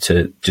all,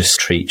 to just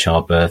treat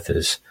childbirth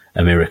as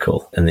a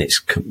miracle. And it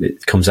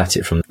comes at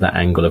it from that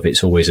angle of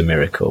it's always a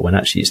miracle, when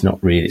actually it's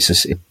not really.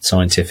 It's a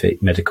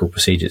scientific medical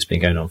procedure that's been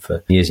going on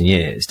for years and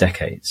years,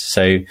 decades.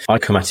 So I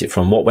come at it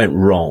from what went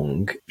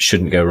wrong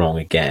shouldn't go wrong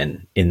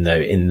again in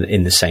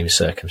the same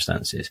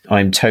circumstances.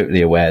 I'm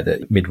totally aware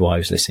that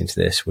midwives listening to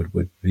this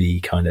would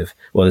be kind of,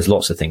 well, there's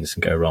lots of things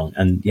that can go wrong.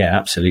 And yeah,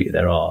 absolutely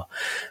there are.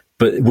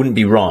 But it wouldn't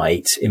be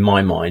right, in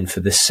my mind, for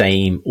the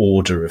same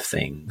order of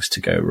things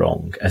to go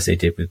wrong as they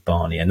did with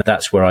Barney. And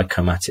that's where I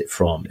come at it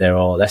from. There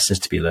are lessons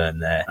to be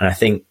learned there. And I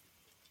think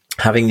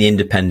having the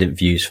independent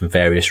views from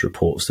various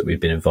reports that we've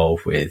been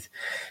involved with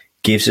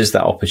gives us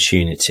that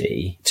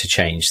opportunity to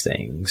change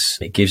things.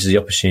 It gives us the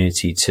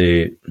opportunity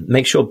to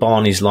make sure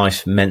Barney's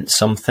life meant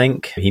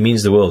something. He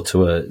means the world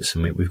to us. I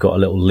mean, we've got a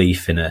little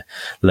leaf in a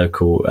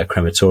local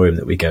crematorium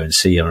that we go and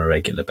see on a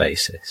regular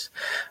basis.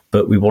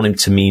 But we want him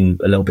to mean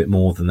a little bit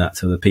more than that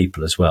to other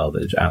people as well,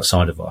 that are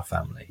outside of our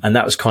family. And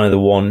that was kind of the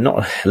one,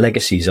 not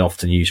legacy is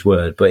often used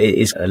word, but it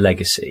is a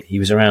legacy. He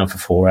was around for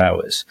 4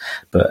 hours,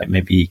 but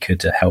maybe he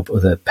could help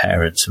other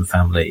parents and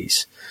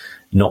families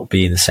not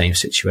be in the same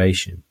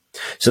situation.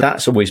 So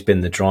that's always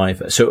been the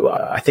driver. So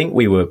I think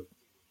we were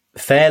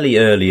fairly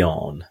early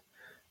on,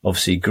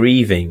 obviously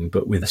grieving,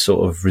 but with a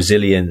sort of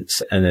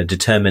resilience and a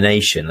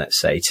determination,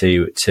 let's say,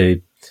 to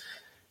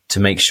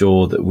make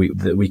sure that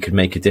we could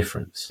make a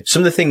difference. Some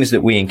of the things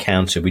that we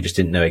encountered, we just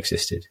didn't know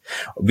existed.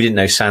 We didn't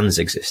know SANS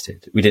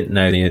existed. We didn't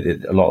know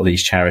a lot of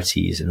these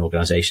charities and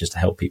organisations to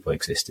help people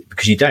existed,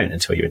 because you don't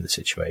until you're in the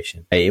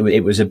situation.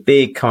 It was a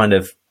big kind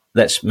of,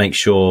 let's make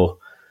sure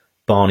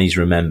Barney's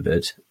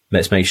remembered.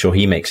 let's make sure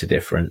he makes a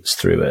difference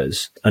through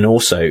us. And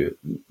also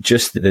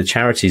just the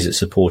charities that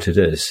supported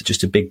us,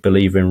 just a big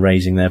believer in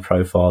raising their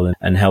profile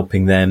and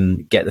helping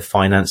them get the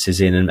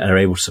finances in and are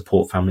able to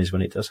support families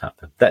when it does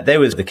happen. That there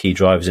was the key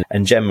drivers.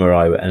 And Gemma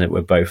and I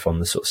were both on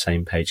the sort of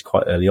same page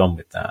quite early on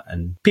with that.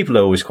 And people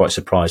are always quite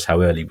surprised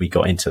how early we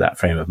got into that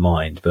frame of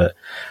mind. But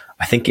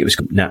I think it was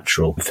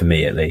natural for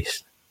me, at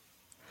least.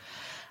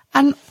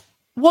 And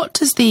what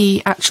does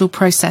the actual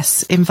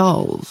process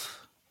involve?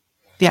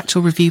 The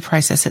actual review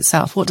process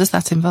itself, what does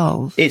that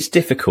involve? It's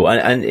difficult,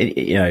 and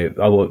you know,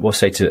 I'll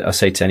say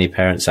to any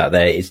parents out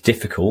there, it's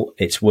difficult.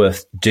 It's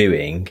worth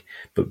doing,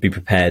 but be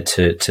prepared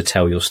to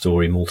tell your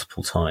story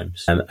multiple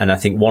times. And I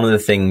think one of the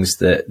things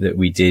that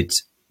we did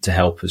to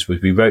help us was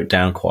we wrote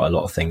down quite a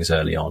lot of things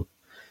early on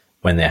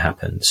when they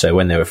happened. So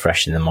when they were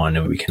fresh in the mind,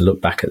 and we can look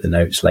back at the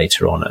notes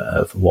later on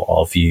of what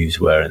our views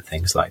were and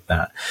things like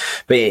that.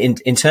 But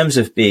in terms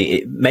of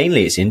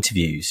mainly it's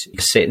interviews.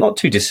 You sit, not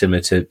too dissimilar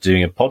to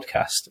doing a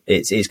podcast.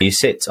 It's you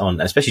sit on,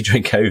 especially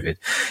during COVID,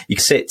 you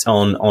sit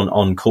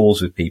on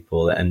calls with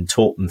people and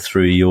talk them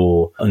through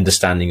your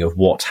understanding of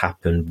what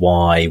happened,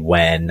 why,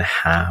 when,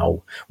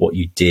 how, what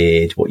you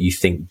did, what you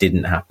think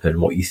didn't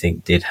happen, what you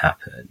think did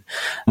happen.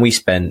 And we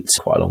spent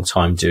quite a long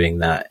time doing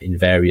that in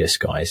various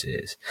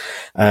guises.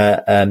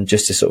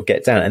 Just to sort of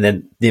get down. And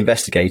then the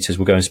investigators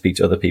will go and speak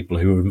to other people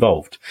who were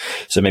involved.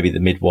 So maybe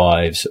the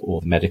midwives or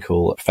the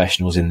medical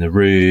professionals in the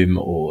room,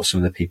 or some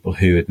of the people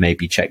who had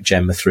maybe checked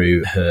Gemma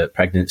through her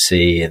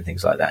pregnancy and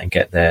things like that, and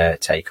get their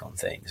take on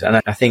things.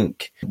 And I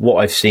think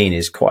what I've seen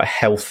is quite a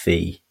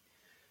healthy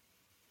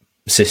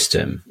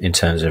system in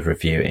terms of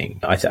reviewing.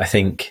 I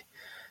think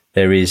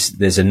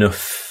there's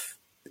enough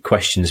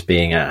questions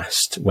being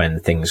asked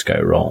when things go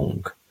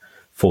wrong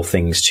for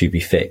things to be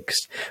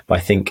fixed. But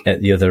I think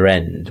at the other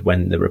end,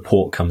 when the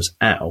report comes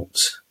out,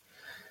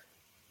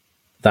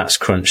 that's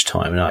crunch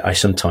time. And I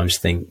sometimes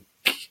think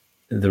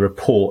the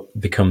report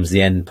becomes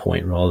the end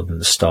point rather than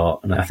the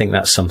start. And I think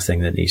that's something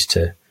that needs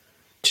to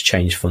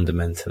change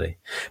fundamentally.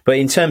 But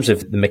in terms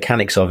of the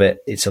mechanics of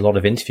it, it's a lot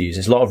of interviews.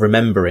 There's a lot of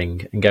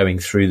remembering and going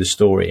through the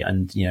story.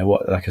 And, you know,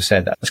 what, like I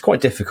said, that's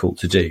quite difficult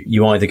to do.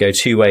 You either go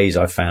two ways,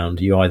 I've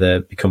found. You either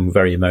become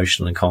very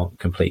emotional and can't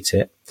complete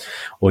it,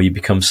 or you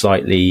become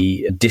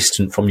slightly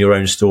distant from your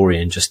own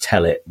story and just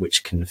tell it,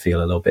 which can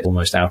feel a little bit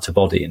almost out of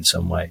body in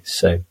some ways.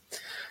 So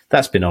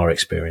that's been our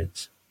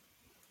experience.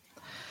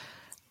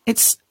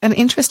 It's an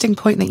interesting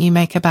point that you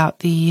make about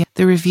the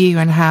review,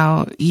 and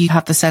how you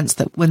have the sense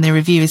that when the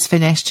review is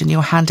finished and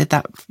you're handed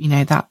that, you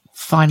know, that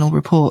final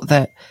report,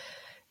 that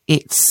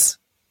it's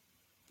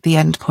the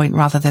end point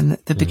rather than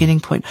the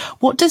beginning point.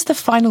 What does the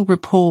final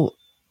report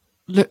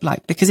look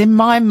like? Because in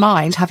my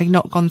mind, having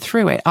not gone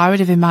through it, I would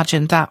have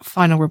imagined that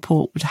final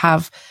report would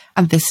have,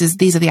 and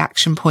these are the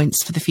action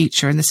points for the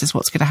future, and this is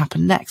what's going to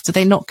happen next. Do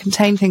they not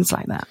contain things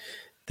like that?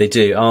 They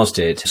do. Ours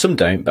did. Some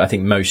don't, but I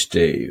think most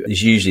do.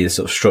 It's usually the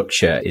sort of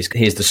structure is,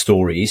 here's the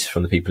stories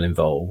from the people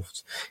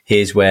involved.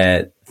 Here's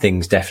where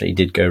things definitely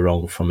did go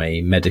wrong from a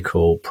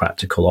medical,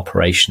 practical,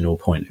 operational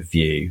point of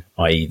view,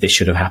 i.e. this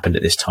should have happened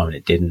at this time and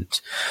it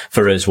didn't.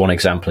 For us, one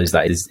example is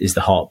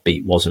the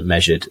heartbeat wasn't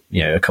measured,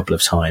 you know, a couple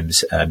of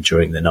times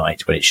during the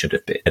night when it should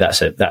have been.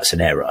 That's an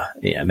error,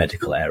 you know,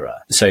 medical error.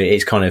 So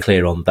it's kind of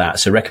clear on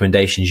that. So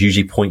recommendations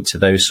usually point to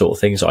those sort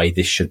of things, i.e.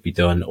 this should be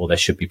done, or there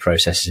should be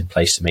processes in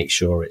place to make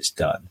sure it's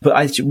done.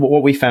 But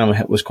what we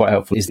found was quite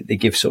helpful is that they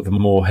give sort of a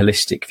more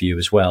holistic view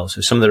as well.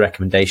 So some of the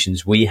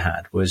recommendations we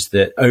had was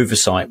that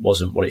oversight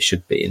wasn't what it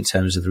should be in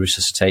terms of the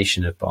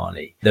resuscitation of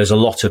Barney. There was a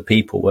lot of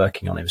people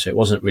working on him, so it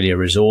wasn't really a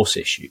resource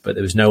issue, but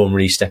there was no one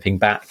really stepping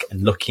back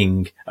and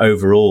looking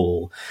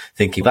overall,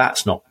 thinking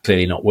that's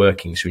clearly not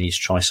working, so we need to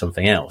try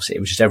something else.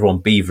 It was just everyone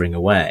beavering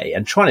away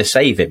and trying to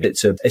save him.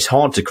 It's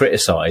hard to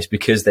criticize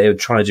because they were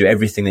trying to do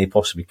everything they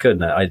possibly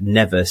could. And I'd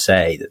never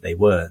say that they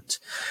weren't,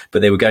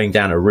 but they were going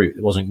down a route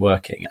that wasn't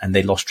working, and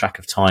they lost track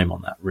of time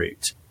on that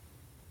route.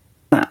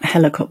 That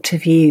helicopter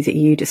view that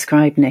you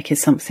described, Nick,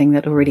 is something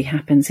that already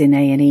happens in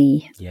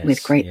A&E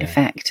with great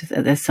effect.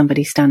 There's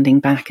somebody standing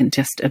back and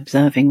just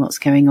observing what's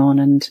going on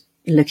and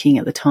looking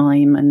at the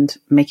time and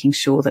making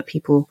sure that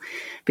people,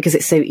 because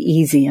it's so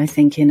easy, I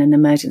think, in an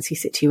emergency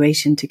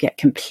situation to get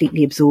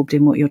completely absorbed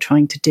in what you're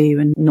trying to do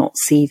and not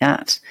see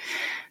that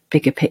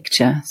bigger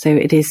picture. So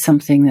it is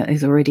something that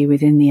is already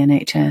within the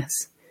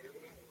NHS.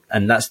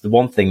 And that's the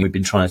one thing we've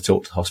been trying to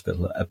talk to the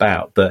hospital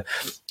about. But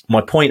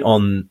my point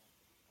on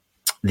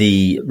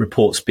the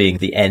reports being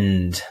the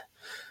end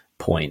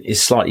point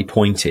is slightly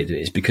pointed.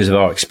 It's because of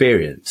our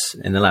experience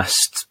in the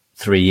last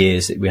 3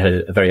 years. We had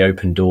a very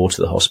open door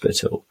to the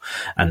hospital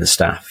and the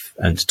staff,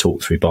 and to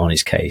talk through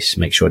Barney's case,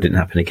 make sure it didn't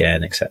happen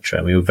again, etc.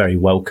 And we were very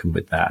welcome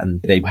with that,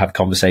 and they have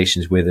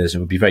conversations with us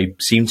and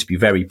seemed to be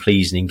very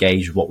pleased and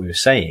engaged with what we were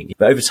saying.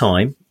 But over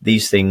time,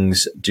 these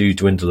things do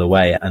dwindle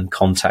away and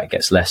contact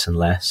gets less and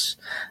less.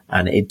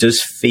 And it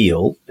does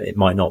feel, it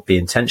might not be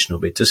intentional,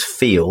 but it does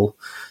feel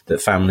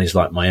that families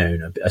like my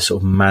own are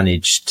sort of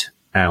managed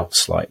out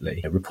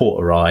slightly. A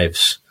report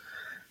arrives.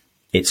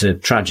 It's a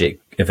tragic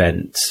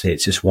event.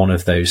 It's just one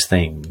of those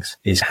things,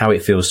 is how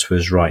it feels to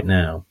us right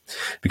now,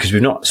 because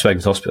we've not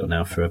spoken to hospital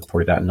now for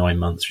probably about 9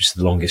 months, which is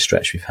the longest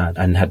stretch we've had,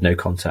 and had no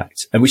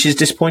contact, and which is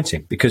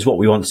disappointing, because what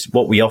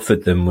we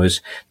offered them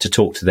was to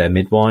talk to their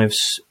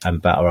midwives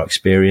about our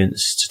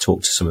experience, to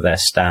talk to some of their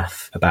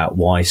staff about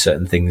why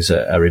certain things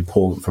are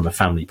important from a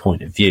family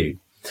point of view.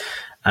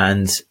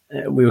 And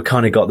we were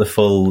kind of got the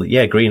full,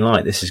 green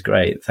light. This is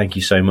great. Thank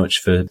you so much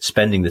for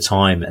spending the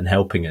time and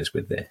helping us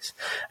with this.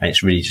 And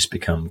it's really just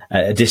become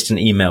a distant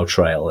email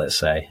trail, let's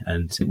say.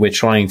 And we're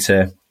trying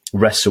to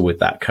wrestle with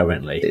that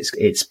currently.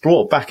 It's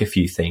brought back a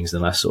few things in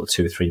the last sort of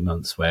 2 or 3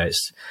 months where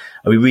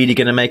are we really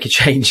going to make a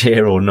change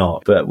here or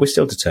not? But we're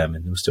still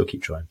determined, and we'll still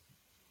keep trying.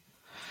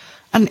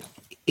 And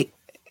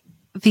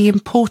the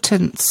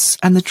importance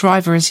and the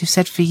driver, as you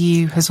said, for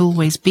you has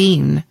always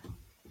been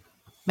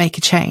make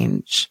a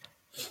change.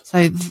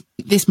 So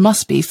this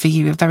must be for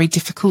you a very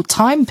difficult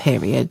time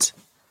period.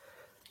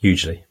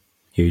 Hugely.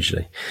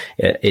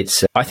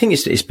 I think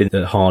it's been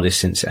the hardest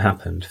since it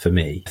happened for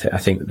me. I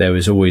think there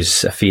was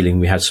always a feeling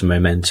we had some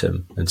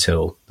momentum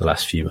until the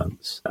last few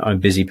months. I'm a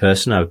busy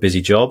person. I have a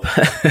busy job.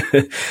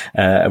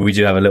 And we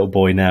do have a little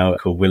boy now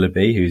called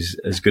Willoughby, who's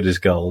as good as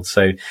gold.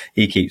 So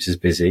he keeps us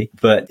busy.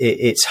 But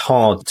it's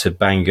hard to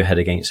bang your head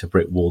against a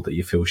brick wall that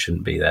you feel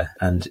shouldn't be there.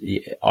 And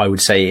I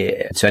would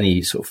say to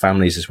any sort of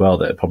families as well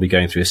that are probably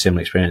going through a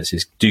similar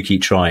experiences, do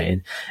keep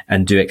trying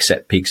and do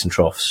accept peaks and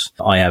troughs.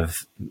 I have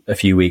a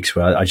few weeks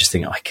where I just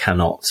think I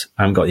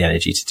haven't got the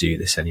energy to do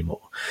this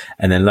anymore.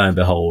 And then lo and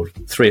behold,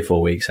 3 or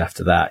 4 weeks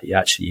after that,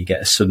 you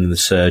get a sudden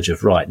surge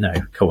of, right, no,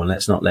 come on,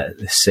 let's not let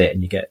this sit.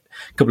 And you get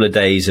a couple of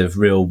days of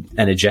real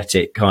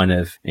energetic kind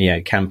of,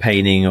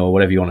 campaigning or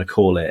whatever you want to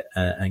call it,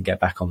 and get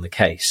back on the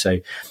case. So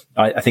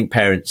I think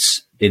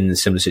parents in a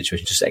similar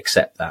situation just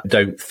accept that.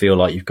 Don't feel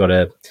like you've got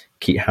to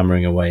keep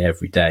hammering away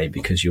every day,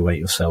 because you'll make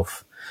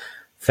yourself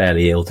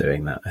fairly ill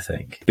doing that, I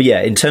think. But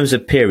in terms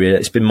of period,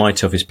 it's been my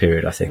toughest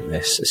period, I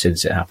think,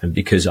 since it happened,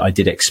 because I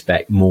did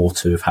expect more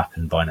to have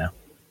happened by now.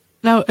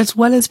 Now, as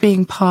well as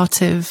being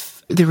part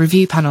of the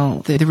review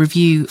panel, the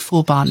review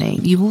for Barney,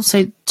 you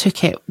also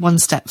took it one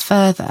step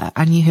further,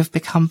 and you have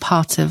become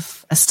part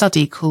of a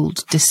study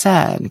called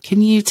Discern.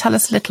 Can you tell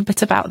us a little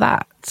bit about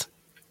that?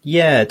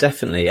 Yeah,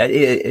 definitely.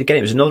 Again,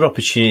 it was another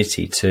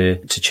opportunity to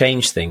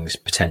change things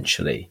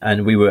potentially.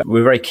 And we were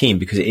very keen,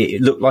 because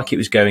it looked like it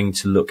was going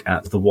to look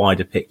at the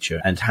wider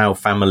picture and how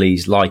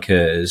families like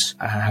ours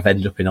have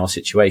ended up in our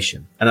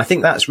situation. And I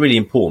think that's really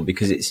important,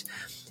 because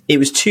it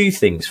was two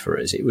things for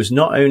us. It was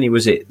not only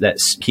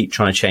let's keep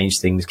trying to change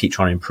things, keep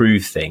trying to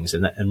improve things,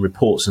 and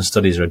reports and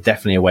studies are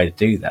definitely a way to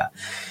do that.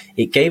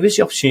 It gave us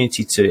the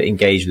opportunity to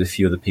engage with a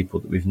few other people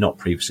that we've not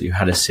previously, who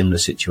had a similar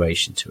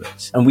situation to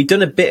us. And we've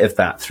done a bit of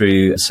that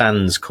through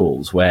SANS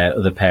calls, where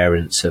other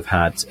parents have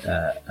had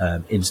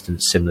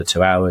incidents similar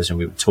to ours, and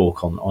we would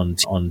talk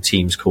on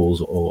Teams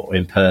calls or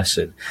in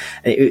person.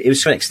 It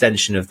was an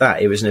extension of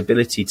that. It was an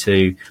ability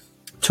to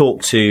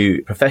talk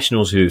to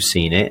professionals who have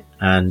seen it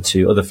and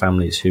to other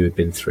families who have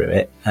been through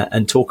it,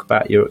 and talk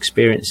about your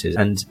experiences,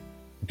 and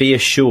be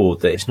assured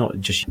that it's not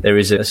just, there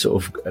is a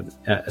sort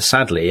of,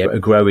 sadly, a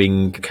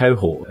growing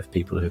cohort of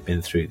people who have been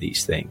through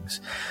these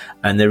things.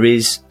 And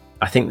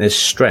I think there's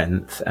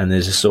strength, and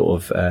there's a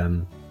sort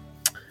of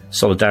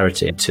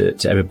solidarity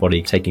to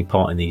everybody taking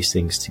part in these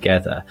things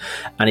together.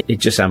 And it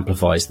just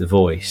amplifies the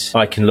voice.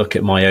 I can look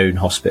at my own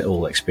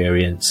hospital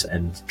experience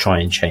and try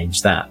and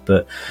change that,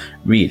 but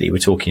really we're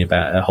talking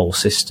about a whole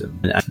system.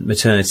 And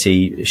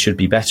maternity should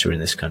be better in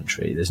this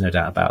country. There's no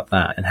doubt about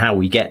that. And how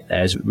we get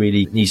there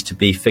really needs to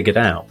be figured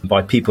out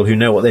by people who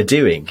know what they're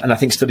doing. And I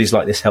think studies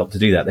like this help to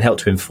do that. They help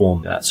to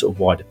inform that sort of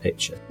wider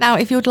picture. Now,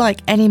 if you'd like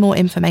any more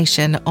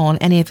information on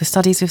any of the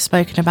studies we've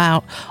spoken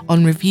about,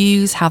 on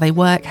reviews, how they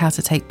work, how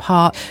to take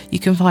part, you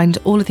can find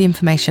all of the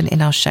information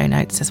in our show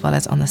notes, as well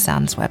as on the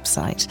SANS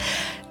website.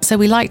 So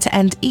we like to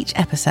end each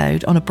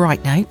episode on a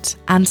bright note,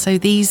 and so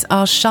these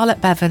are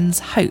Charlotte Bevan's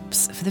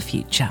hopes for the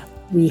future.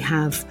 We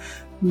have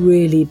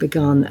really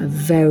begun a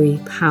very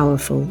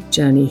powerful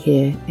journey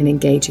here in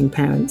engaging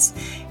parents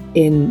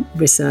in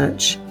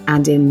research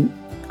and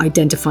in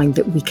identifying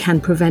that we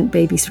can prevent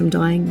babies from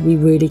dying. We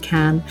really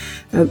can.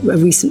 A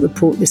recent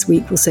report this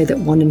week will say that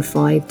 1 in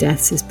 5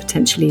 deaths is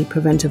potentially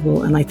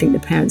preventable, and I think the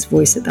parent's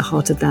voice at the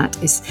heart of that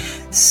is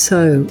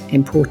so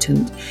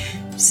important.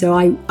 So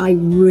I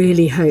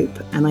really hope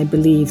and I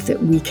believe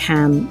that we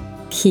can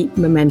keep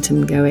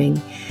momentum going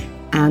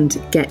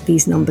and get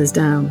these numbers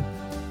down,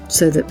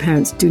 so that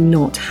parents do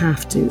not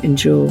have to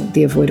endure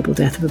the avoidable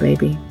death of a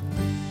baby.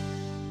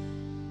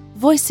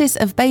 Voices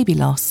of Baby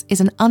Loss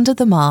is an Under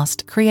the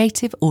Mast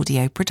creative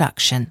audio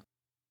production.